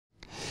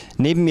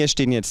Neben mir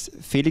stehen jetzt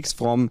Felix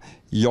Fromm,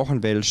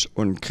 Jochen Welsch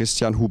und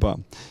Christian Huber,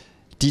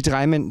 die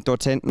drei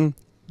Dozenten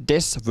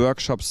des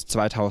Workshops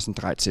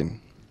 2013.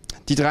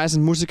 Die drei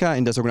sind Musiker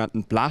in der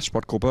sogenannten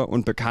Blassportgruppe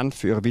und bekannt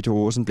für ihre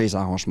virtuosen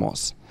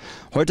Bläserarrangements.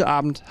 Heute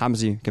Abend haben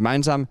sie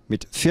gemeinsam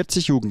mit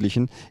 40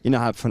 Jugendlichen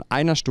innerhalb von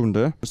einer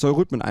Stunde so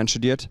Rhythmen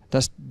einstudiert,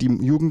 dass die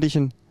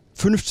Jugendlichen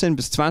 15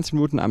 bis 20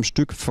 Minuten am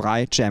Stück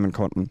frei jammen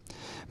konnten.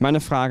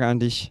 Meine Frage an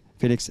dich,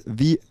 Felix,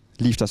 wie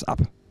lief das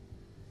ab?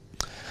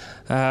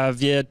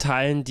 Wir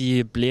teilen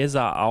die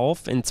Bläser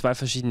auf in zwei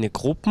verschiedene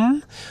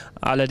Gruppen.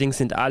 Allerdings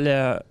sind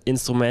alle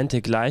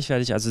Instrumente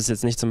gleichwertig. Also es ist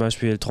jetzt nicht zum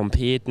Beispiel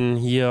Trompeten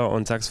hier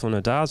und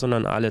Saxophone da,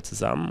 sondern alle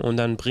zusammen. Und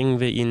dann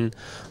bringen wir ihnen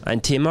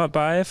ein Thema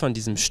bei von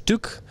diesem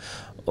Stück.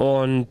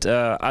 Und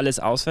alles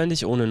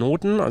auswendig, ohne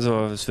Noten.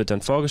 Also es wird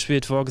dann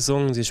vorgespielt,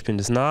 vorgesungen, sie spielen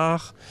das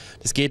nach.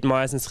 Das geht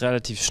meistens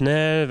relativ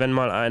schnell. Wenn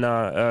mal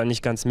einer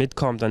nicht ganz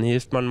mitkommt, dann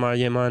hilft man mal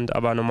jemand.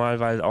 Aber normal,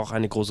 weil auch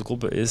eine große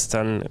Gruppe ist,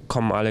 dann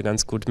kommen alle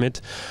ganz gut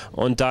mit.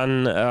 Und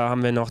dann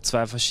haben wir noch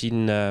zwei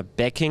verschiedene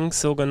Backings,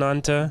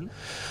 sogenannte.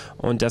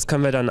 Und das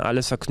können wir dann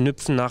alles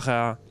verknüpfen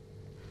nachher,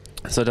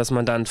 sodass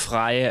man dann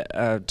frei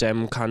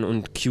jammen kann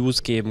und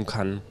Cues geben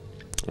kann.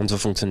 Und so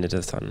funktioniert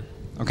das dann.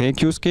 Okay,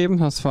 Cues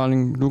geben, hast vor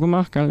allem du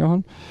gemacht, gell,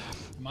 Jochen?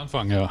 Am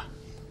Anfang, ja.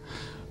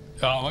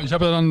 Ja, aber ich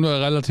habe ja dann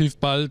relativ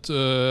bald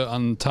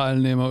an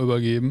Teilnehmer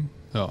übergeben,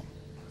 ja.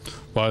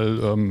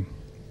 Weil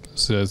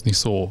es ist ja jetzt nicht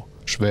so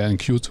schwer, ein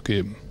Cue zu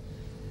geben.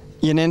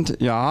 Ihr nennt,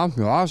 ja,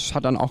 es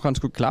hat dann auch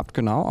ganz gut geklappt,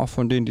 genau, auch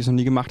von denen, die es noch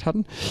nie gemacht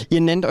hatten.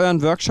 Ihr nennt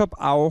euren Workshop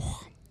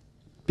auch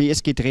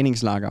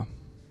BSG-Trainingslager.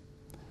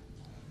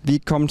 Wie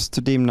kommt es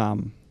zu dem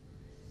Namen?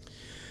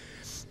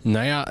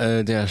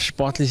 Naja, der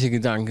sportliche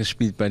Gedanke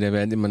spielt bei der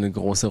Band immer eine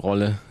große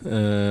Rolle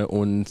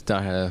und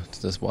daher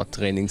das Wort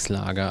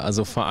Trainingslager.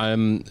 Also vor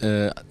allem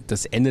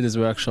das Ende des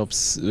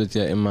Workshops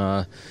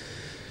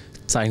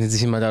zeichnet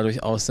sich immer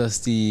dadurch aus,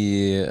 dass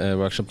die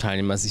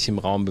Workshop-Teilnehmer sich im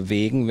Raum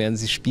bewegen, während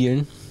sie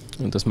spielen.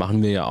 Und das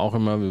machen wir ja auch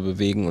immer. Wir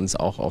bewegen uns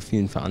auch auf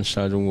vielen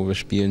Veranstaltungen, wo wir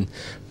spielen,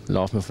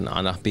 laufen wir von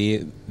A nach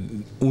B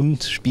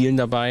und spielen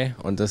dabei.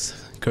 Und das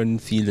können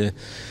viele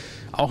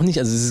auch nicht,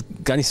 also es ist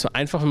gar nicht so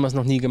einfach, wenn man es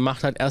noch nie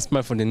gemacht hat,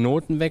 erstmal von den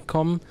Noten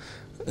wegkommen,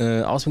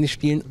 auswendig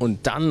spielen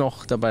und dann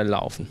noch dabei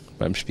laufen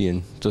beim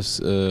Spielen.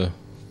 Daher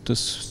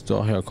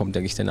kommt,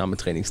 denke ich, der Name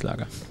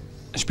Trainingslager.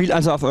 Spielt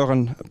also auf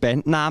euren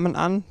Bandnamen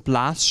an.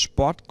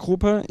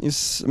 Blassportgruppe,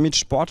 ist mit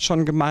Sport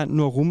schon gemeint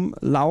nur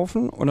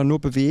rumlaufen oder nur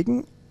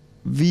bewegen?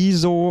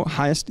 Wieso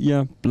heißt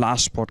ihr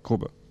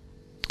Blassportgruppe?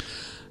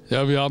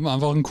 Ja, wir haben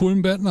einfach einen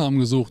coolen Bandnamen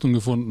gesucht und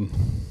gefunden.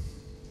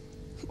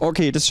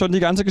 Okay, das ist schon die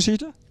ganze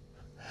Geschichte?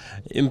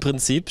 Im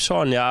Prinzip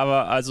schon, ja,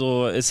 aber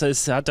also es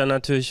hat dann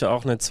natürlich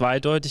auch eine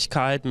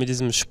Zweideutigkeit mit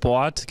diesem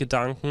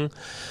Sportgedanken,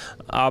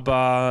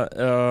 aber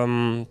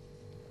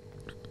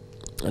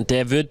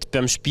der wird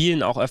beim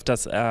Spielen auch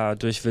öfters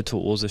durch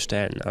virtuose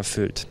Stellen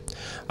erfüllt.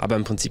 Aber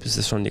im Prinzip ist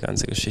es schon die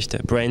ganze Geschichte.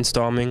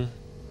 Brainstorming,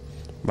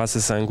 was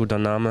ist ein guter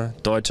Name,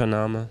 deutscher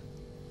Name?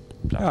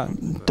 Ja,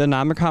 der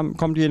Name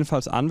kommt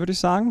jedenfalls an, würde ich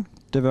sagen.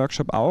 Der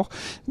Workshop auch.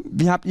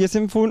 Wie habt ihr es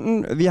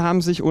empfunden? Wie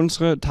haben sich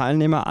unsere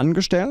Teilnehmer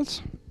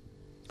angestellt?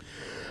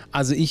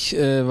 Also ich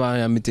war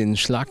ja mit den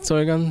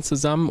Schlagzeugern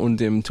zusammen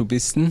und dem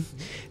Tubisten,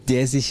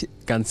 der sich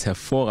ganz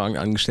hervorragend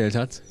angestellt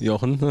hat,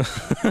 Jochen.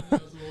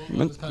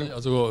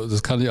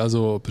 Das kann ich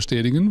also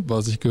bestätigen,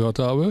 was ich gehört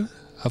habe.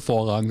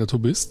 Hervorragender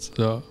Tubist,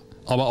 ja.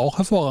 Aber auch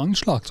hervorragend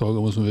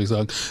Schlagzeuger, muss man wirklich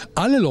sagen.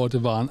 Alle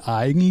Leute waren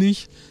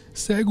eigentlich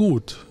sehr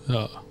gut,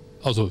 ja.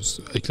 Also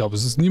ich glaube,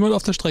 es ist niemand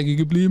auf der Strecke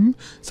geblieben.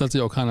 Es hat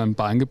sich auch keiner ein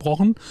Bein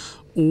gebrochen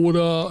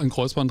oder ein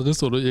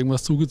Kreuzbandriss oder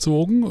irgendwas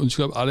zugezogen. Und ich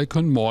glaube, alle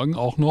können morgen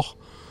auch noch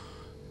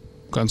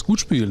ganz gut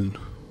spielen.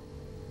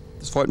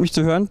 Es freut mich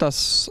zu hören,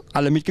 dass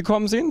alle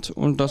mitgekommen sind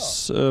und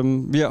dass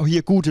wir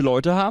hier gute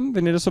Leute haben,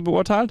 wenn ihr das so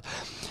beurteilt.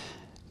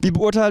 Wie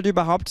beurteilt ihr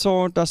überhaupt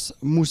so das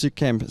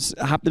Musikcamp?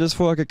 Habt ihr das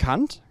vorher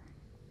gekannt?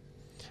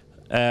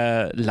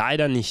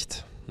 Leider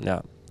nicht,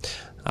 ja.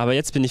 Aber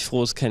jetzt bin ich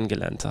froh, es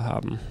kennengelernt zu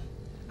haben.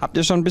 Habt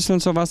ihr schon ein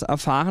bisschen sowas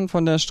erfahren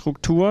von der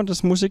Struktur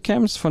des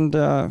Musikcamps, von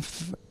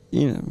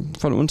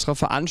unserer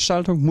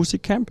Veranstaltung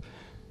Musikcamp?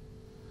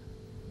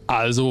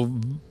 Also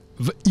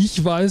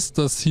ich weiß,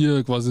 dass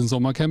hier quasi ein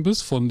Sommercamp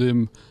ist von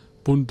dem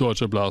Bund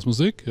Deutscher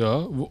Blasmusik, ja,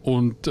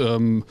 und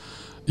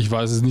ich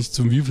weiß es nicht,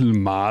 zum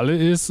wievielten Male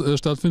es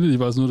stattfindet. Ich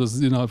weiß nur, dass es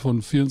innerhalb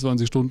von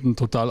 24 Stunden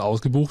total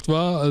ausgebucht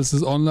war, als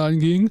es online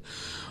ging.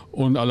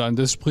 Und allein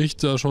das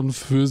spricht ja schon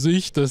für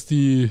sich, dass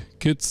die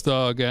Kids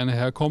da gerne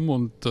herkommen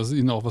und dass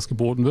ihnen auch was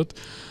geboten wird.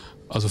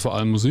 Also vor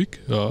allem Musik,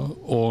 ja.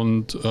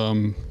 Und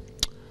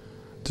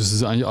das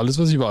ist eigentlich alles,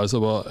 was ich weiß.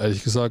 Aber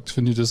ehrlich gesagt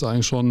finde ich das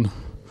eigentlich schon,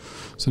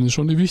 sind das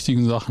schon die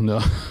wichtigen Sachen,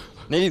 ja.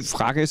 Nee, die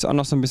Frage ist auch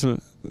noch so ein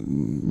bisschen,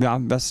 ja,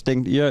 was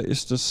denkt ihr,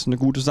 ist das eine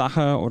gute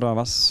Sache oder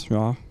was,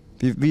 ja.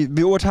 Wie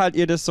beurteilt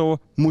ihr das so,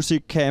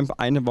 Musikcamp,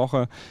 eine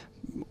Woche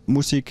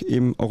Musik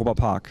im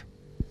Europa-Park?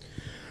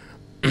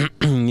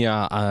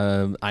 Ja,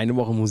 eine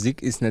Woche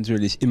Musik ist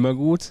natürlich immer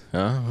gut.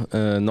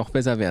 Ja. Noch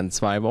besser wären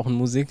 2 Wochen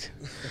Musik.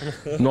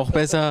 Noch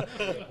besser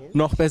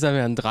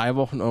wären 3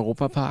 Wochen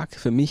Europa-Park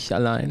für mich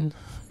allein.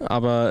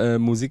 Aber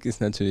Musik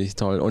ist natürlich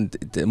toll und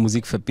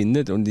Musik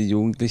verbindet und die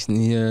Jugendlichen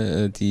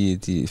hier,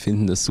 die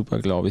finden das super,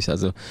 glaube ich.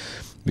 Also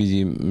wie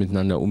die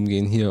miteinander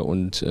umgehen hier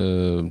und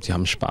die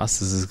haben Spaß.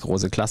 Das ist eine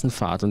große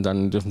Klassenfahrt und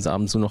dann dürfen sie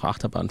abends nur noch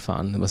Achterbahn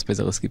fahren. Was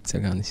Besseres gibt es ja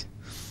gar nicht.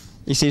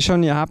 Ich sehe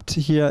schon, ihr habt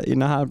hier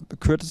innerhalb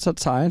kürzester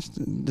Zeit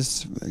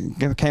das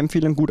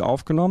Camp-Feeling gut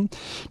aufgenommen.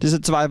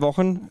 Diese 2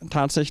 Wochen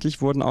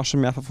tatsächlich wurden auch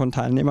schon mehrfach von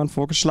Teilnehmern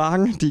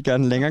vorgeschlagen, die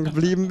gerne länger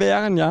geblieben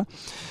wären. Ja.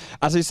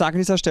 Also ich sage an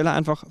dieser Stelle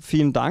einfach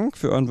vielen Dank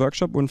für euren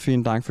Workshop und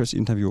vielen Dank fürs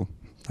Interview.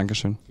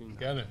 Dankeschön.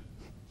 Gerne.